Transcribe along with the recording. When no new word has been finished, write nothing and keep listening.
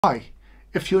Hi,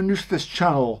 if you're new to this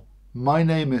channel, my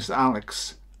name is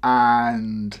Alex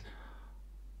and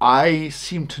I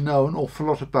seem to know an awful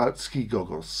lot about ski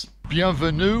goggles.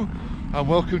 Bienvenue and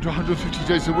welcome to 150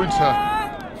 Days of Winter.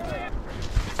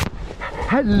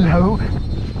 Hello!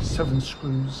 7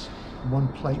 screws, 1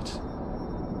 plate.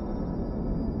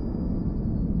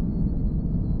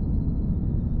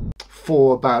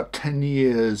 For about 10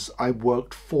 years I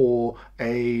worked for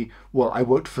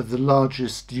the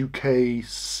largest UK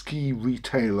ski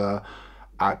retailer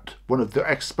at one of the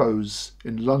expos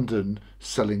in London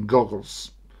selling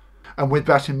goggles. And with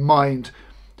that in mind,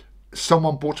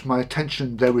 someone brought to my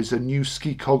attention there is a new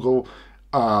ski goggle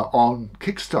on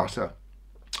Kickstarter.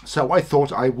 So I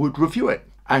thought I would review it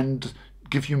and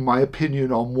give you my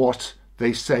opinion on what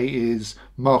they say is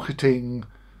marketing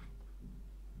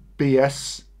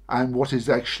BS and what is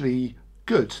actually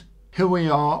good. Here we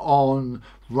are on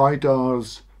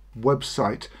RYIDAR's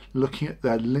website looking at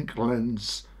their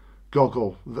Linklens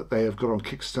goggle that they have got on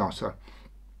Kickstarter.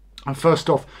 And first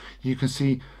off, you can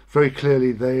see very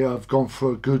clearly they have gone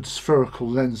for a good spherical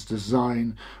lens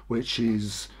design, which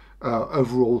is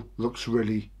overall looks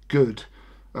really good.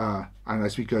 And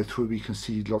as we go through, we can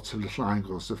see lots of little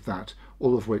angles of that,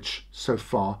 all of which so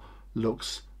far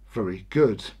looks very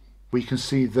good. We can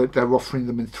see that they're offering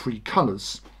them in 3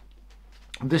 colours.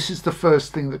 This is the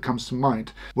first thing that comes to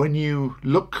mind. When you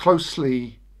look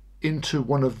closely into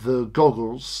one of the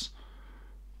goggles,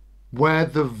 where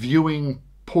the viewing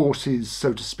port is,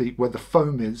 so to speak, where the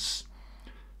foam is,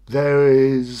 there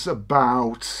is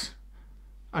about,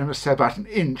 I'm going to say about 1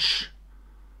 inch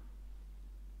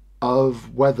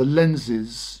of where the lens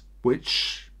is,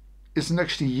 which isn't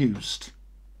actually used.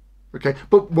 Okay,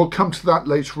 but we'll come to that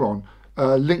later on.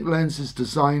 Linklens is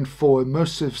designed for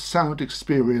immersive sound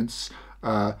experience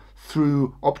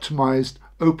through optimized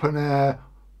open-air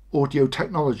audio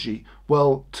technology.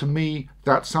 Well, to me,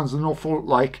 that sounds an awful lot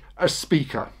like a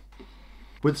speaker.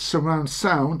 With surround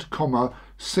sound,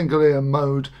 single ear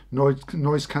mode,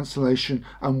 noise cancellation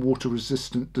and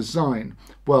water-resistant design.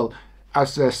 Well,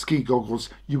 as they're ski goggles,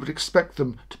 you would expect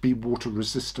them to be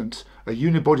water-resistant. A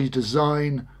unibody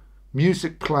design,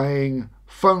 music playing,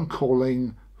 phone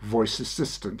calling, voice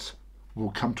assistant. We'll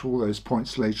come to all those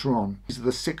points later on. These are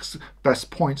the 6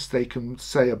 best points they can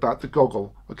say about the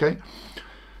goggle. Okay,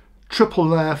 triple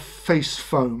layer face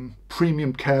foam,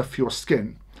 premium care for your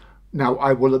skin. Now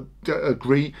I will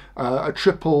agree, a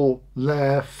triple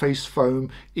layer face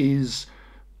foam is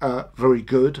very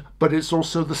good, but it's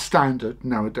also the standard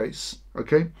nowadays.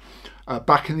 Okay,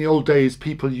 back in the old days,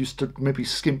 people used to maybe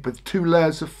skimp with 2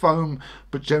 layers of foam,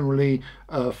 but generally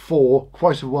for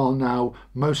quite a while now,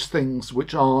 most things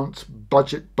which aren't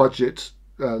budget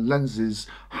lenses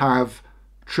have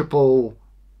triple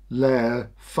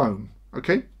layer foam.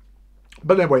 Okay,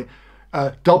 but anyway,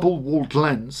 double walled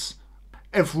lens.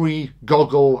 Every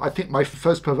goggle, I think my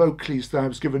first pair of Oakleys that I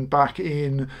was given back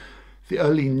in the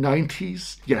early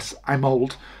 90s, yes, I'm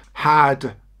old,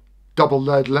 had double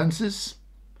layered lenses.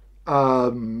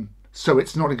 So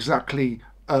it's not exactly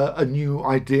a new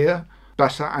idea.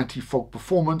 Better anti-fog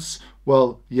performance.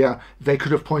 Well, yeah, they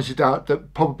could have pointed out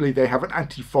that probably they have an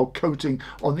anti-fog coating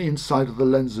on the inside of the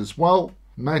lens as well.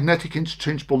 Magnetic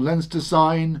interchangeable lens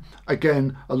design.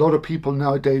 Again, a lot of people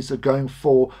nowadays are going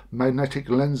for magnetic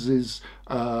lenses,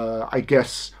 I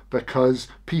guess, because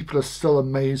people are still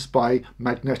amazed by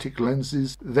magnetic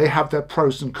lenses. They have their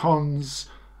pros and cons.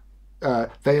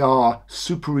 They are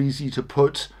super easy to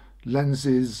put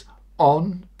lenses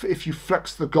on. If you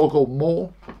flex the goggle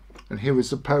more, and here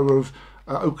is a pair of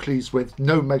Oakleys with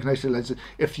no magnetic lenses.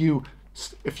 If you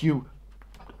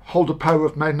hold a pair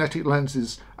of magnetic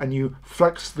lenses and you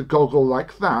flex the goggle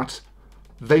like that,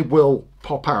 they will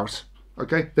pop out.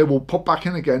 Okay, they will pop back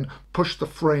in again, push the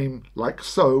frame like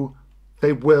so,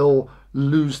 they will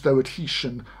lose their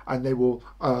adhesion and they will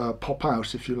pop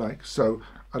out, if you like. So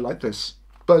I like this,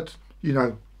 but you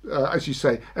know, as you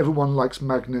say, everyone likes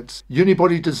magnets.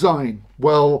 Unibody design,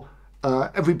 well,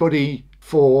 everybody,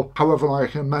 for however long I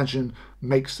can imagine,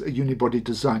 makes a unibody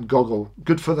design goggle.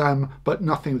 Good for them, but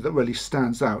nothing that really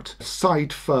stands out.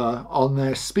 Side fur on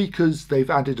their speakers,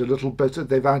 they've added a little bit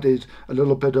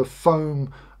of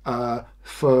foam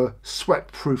for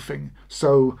sweat proofing.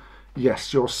 So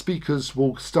yes, your speakers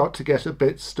will start to get a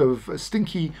bit of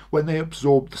stinky when they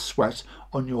absorb the sweat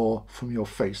on from your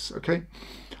face. Okay,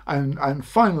 and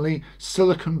finally,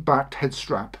 silicone backed head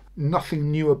strap.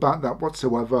 Nothing new about that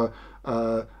whatsoever.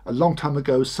 A long time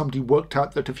ago, somebody worked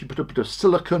out that if you put a bit of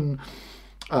silicone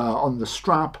on the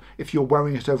strap, if you're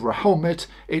wearing it over a helmet,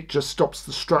 it just stops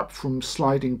the strap from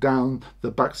sliding down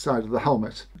the backside of the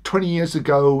helmet. 20 years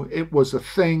ago, it was a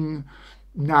thing.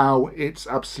 now it's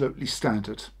absolutely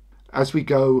standard. As we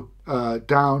go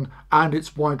down, and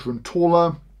it's wider and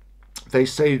taller, they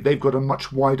say they've got a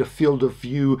much wider field of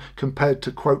view compared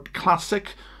to, quote,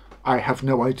 classic. I have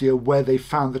no idea where they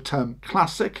found the term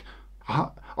classic.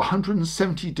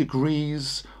 170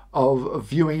 degrees of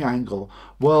viewing angle.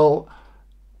 Well,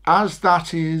 as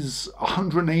that is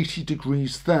 180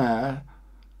 degrees there,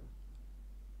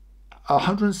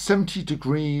 170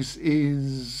 degrees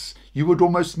is, you would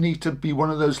almost need to be one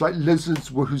of those like lizards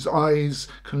whose eyes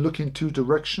can look in two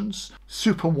directions.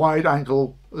 Super wide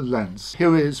angle lens.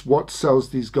 Here is what sells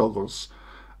these goggles.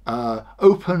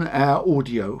 Open air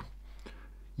audio.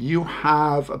 You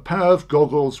have a pair of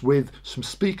goggles with some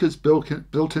speakers built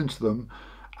into them,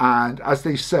 and as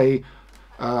they say,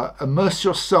 immerse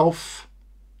yourself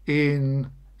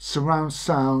in surround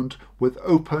sound with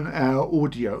open air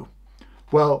audio.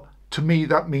 Well, to me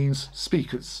that means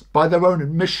speakers. By their own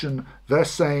admission, they're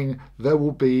saying there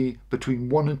will be between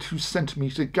 1 and 2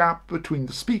 centimeter gap between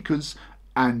the speakers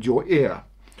and your ear,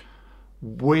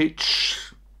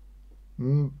 which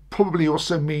probably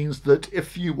also means that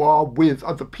if you are with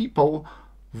other people,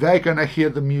 they're going to hear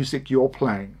the music you're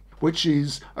playing, which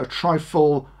is a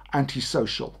trifle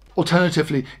antisocial.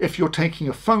 Alternatively, if you're taking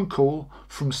a phone call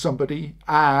from somebody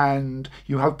and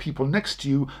you have people next to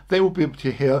you, they will be able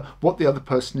to hear what the other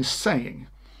person is saying,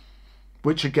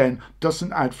 which again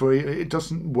doesn't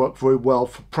work very well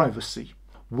for privacy.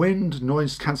 Wind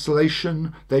noise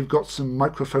cancellation, they've got some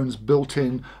microphones built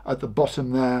in at the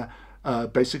bottom there,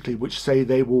 basically, which say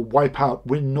they will wipe out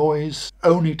wind noise.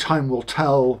 Only time will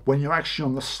tell when you're actually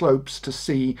on the slopes to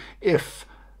see if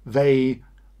they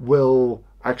will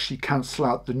actually cancel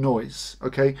out the noise.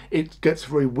 Okay, it gets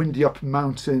very windy up a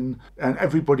mountain and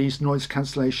everybody's noise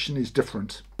cancellation is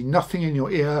different. Nothing in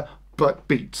your ear but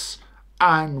beats,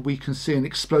 and we can see an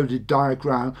exploded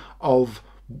diagram of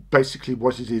basically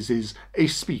what it is a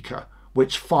speaker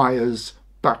which fires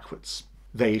backwards.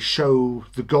 They show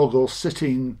the goggle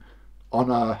sitting on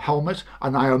a helmet,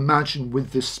 and I imagine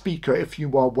with this speaker, if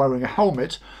you are wearing a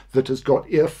helmet that has got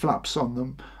ear flaps on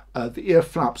them, the ear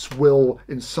flaps will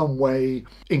in some way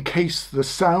encase the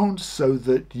sound so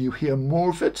that you hear more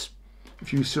of it,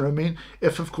 if you see what I mean.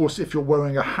 Of course, if you're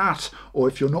wearing a hat or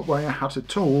if you're not wearing a hat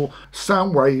at all,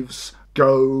 sound waves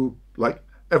go like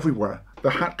everywhere.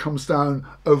 The hat comes down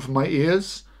over my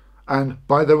ears, and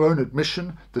by their own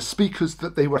admission, the speakers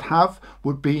that they would have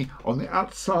would be on the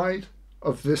outside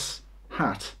of this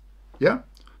hat. Yeah?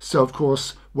 So of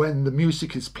course, when the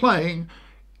music is playing,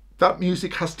 that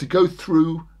music has to go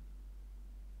through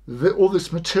all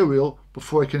this material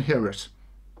before I can hear it.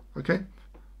 Okay?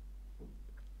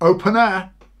 Open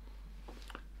air.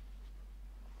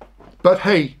 But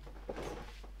hey,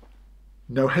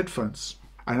 no headphones.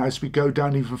 And as we go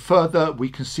down even further, we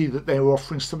can see that they are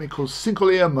offering something called single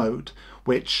ear mode,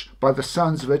 which by the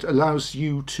sounds of it allows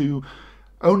you to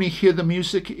only hear the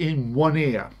music in one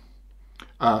ear.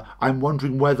 I'm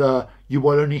wondering whether you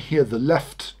will only hear the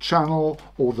left channel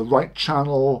or the right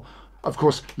channel. Of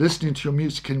course, listening to your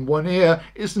music in one ear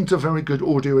isn't a very good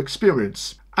audio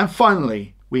experience. And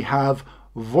finally, we have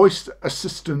voice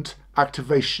assistant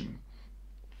activation,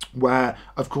 where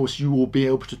of course you will be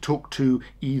able to talk to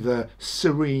either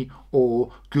Siri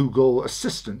or Google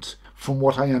Assistant. From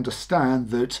what I understand,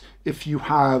 that if you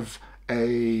have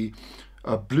a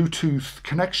Bluetooth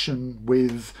connection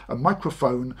with a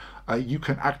microphone, you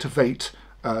can activate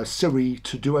Siri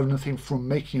to do anything from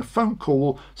making a phone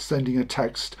call, sending a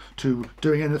text, to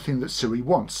doing anything that Siri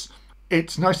wants.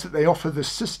 It's nice that they offer this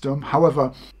system.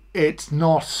 However, it's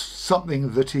not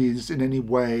something that is in any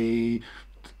way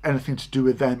anything to do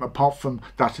with them apart from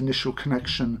that initial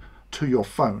connection to your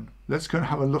phone. Let's go and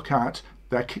have a look at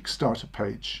their Kickstarter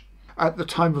page. At the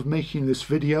time of making this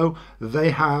video, they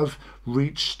have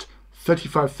reached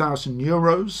 35,000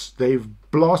 euros. They've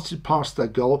blasted past their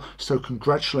goal, so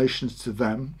congratulations to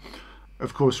them.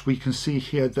 Of course, we can see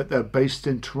here that they're based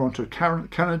in Toronto,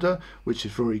 Canada, which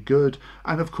is very good.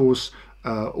 And of course,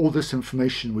 all this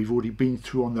information we've already been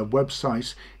through on their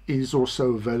website is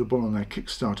also available on their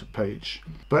Kickstarter page.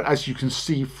 But as you can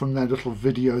see from their little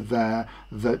video there,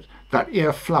 that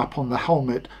ear flap on the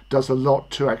helmet does a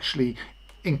lot to actually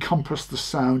encompass the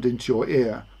sound into your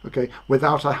ear. Okay,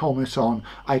 without a helmet on,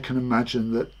 I can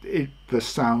imagine that the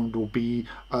sound will be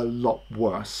a lot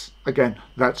worse. Again,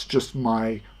 that's just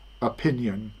my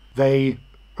opinion. They,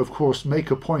 of course,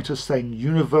 make a point of saying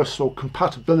universal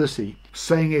compatibility.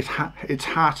 Saying it's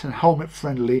hat and helmet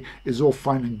friendly is all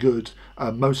fine and good.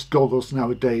 Most goggles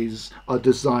nowadays are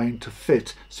designed to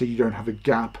fit so you don't have a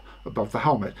gap above the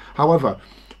helmet. However,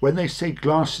 when they say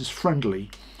glasses friendly,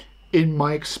 in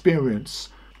my experience,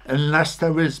 unless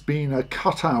there has been a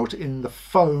cutout in the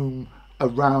foam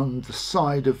around the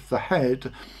side of the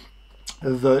head,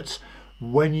 that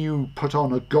when you put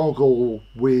on a goggle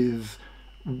with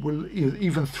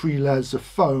even 3 layers of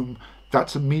foam,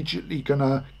 that's immediately going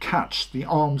to catch the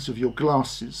arms of your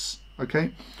glasses,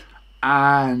 okay?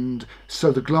 And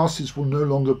so the glasses will no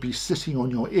longer be sitting on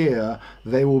your ear,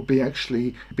 they will be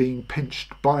actually being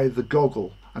pinched by the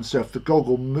goggle. And so if the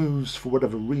goggle moves for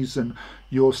whatever reason,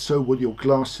 so will your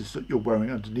glasses that you're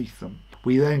wearing underneath them.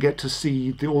 We then get to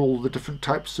see all the different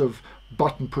types of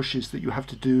button pushes that you have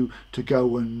to do to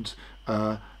go and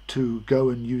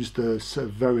use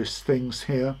the various things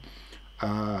here.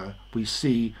 We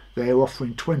see they're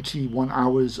offering 21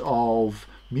 hours of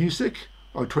music,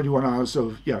 or 21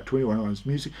 hours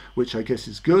music, which I guess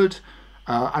is good.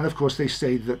 And of course they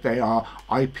say that they are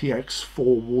IPX4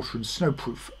 water and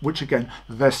snowproof, which again,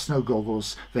 they're snow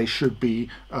goggles, they should be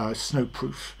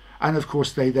snowproof. And of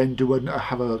course they then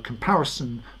have a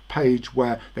comparison page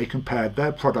where they compare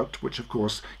their product, which of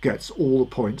course gets all the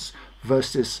points,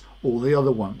 versus all the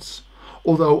other ones.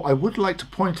 Although I would like to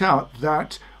point out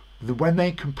that when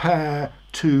they compare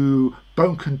to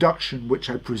bone conduction,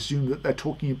 which I presume that they're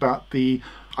talking about the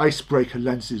ICEBRKR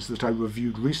lenses that I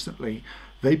reviewed recently,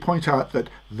 they point out that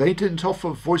they didn't offer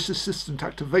voice assistant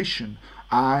activation,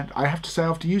 and I have to say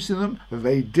after using them,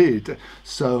 they did.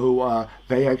 So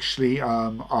they actually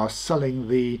are selling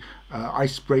the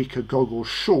ICEBRKR goggles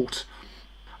short.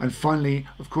 And finally,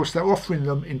 of course, they're offering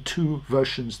them in 2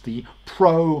 versions, the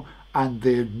Pro and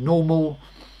the normal.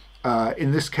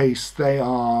 In this case, they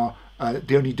are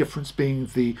the only difference being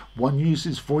the one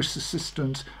uses voice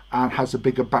assistant and has a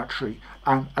bigger battery.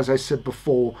 And as I said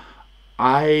before,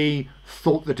 I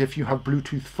thought that if you have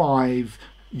Bluetooth 5,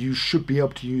 you should be able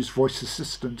to use voice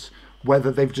assistant.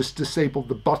 Whether they've just disabled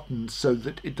the button so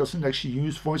that it doesn't actually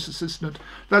use voice assistant,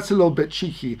 that's a little bit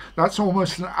cheeky. That's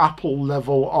almost an Apple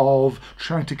level of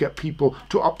trying to get people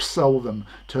to upsell them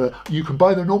to, you can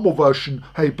buy the normal version,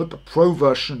 hey, but the Pro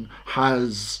version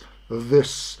has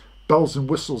this bells and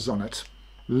whistles on it.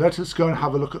 Let us go and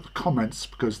have a look at the comments,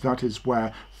 because that is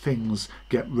where things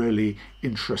get really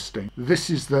interesting. This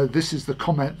is the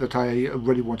comment that I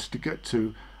really wanted to get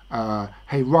to.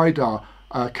 Hey RYIDAR,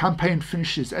 campaign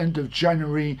finishes end of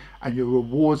January and your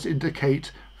rewards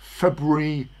indicate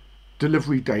February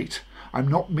delivery date. I'm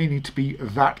not meaning to be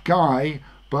that guy,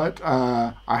 but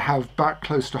I have back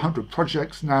close to 100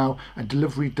 projects now, and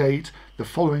delivery date the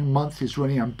following month is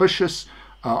really ambitious.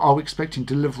 Are we expecting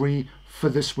delivery for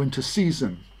this winter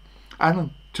season?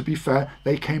 And to be fair,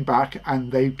 they came back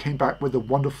with a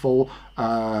wonderful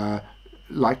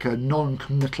like a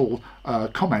non-committal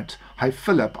comment. Hi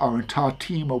Philip, our entire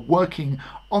team are working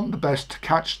on the best to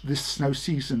catch this snow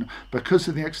season. Because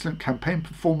of the excellent campaign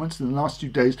performance in the last few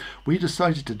days, we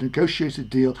decided to negotiate a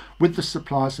deal with the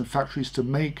suppliers and factories to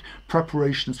make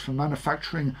preparations for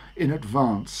manufacturing in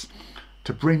advance.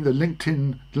 To bring the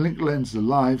Linklens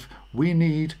alive, we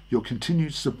need your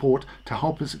continued support to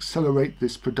help us accelerate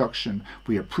this production.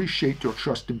 We appreciate your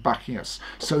trust in backing us.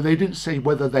 So they didn't say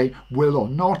whether they will or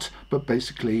not, but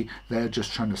basically they're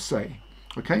just trying to say,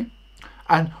 okay?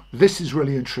 And this is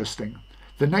really interesting.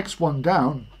 The next one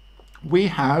down, we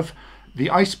have the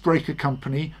ICEBRKR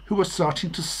company who are starting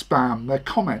to spam their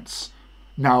comments.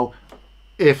 Now,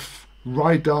 if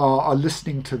RYIDAR are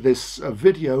listening to this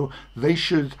video, they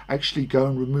should actually go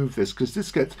and remove this, because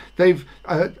they've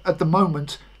at the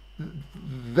moment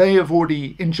they have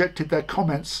already injected their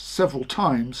comments several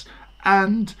times,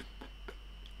 and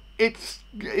it's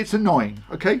annoying.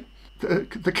 Okay,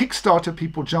 the Kickstarter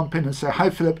people jump in and say,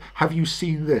 hi Philip, have you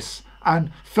seen this?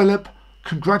 And Philip,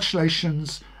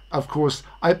 congratulations, of course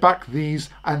I backed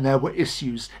these and there were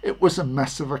issues. It was a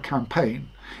mess of a campaign.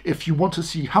 If you want to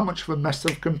see how much of a mess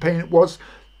of a campaign it was,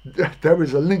 there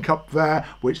is a link up there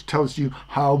which tells you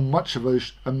how much of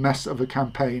a mess of a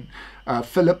campaign.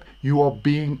 Philip, you are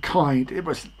being kind. It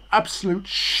was an absolute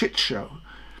shit show.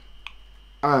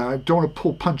 I don't want to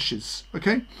pull punches,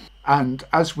 okay? And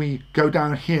as we go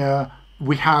down here,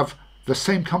 we have the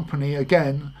same company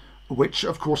again, which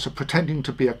of course are pretending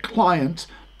to be a client,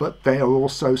 but they are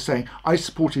also saying, I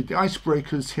supported the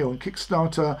ICEBRKRs here on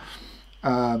Kickstarter.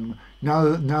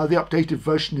 Now the updated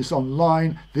version is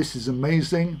online. This is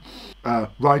amazing.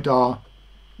 RYIDAR,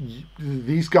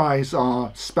 these guys are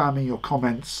spamming your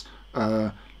comments.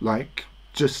 Like,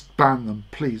 just ban them,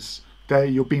 please.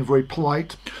 You're being very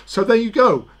polite. So there you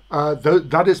go.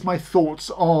 That is my thoughts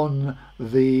on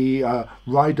the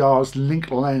RYIDAR's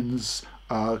Linklens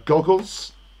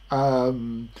goggles.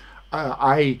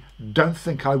 I don't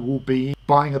think I will be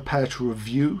buying a pair to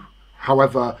review.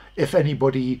 However, if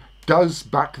anybody does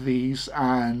back these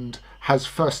and has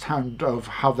first-hand of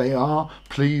how they are,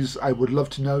 please, I would love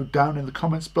to know down in the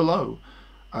comments below.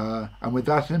 And with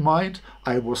that in mind,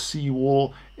 I will see you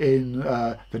all in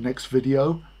the next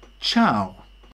video. Ciao.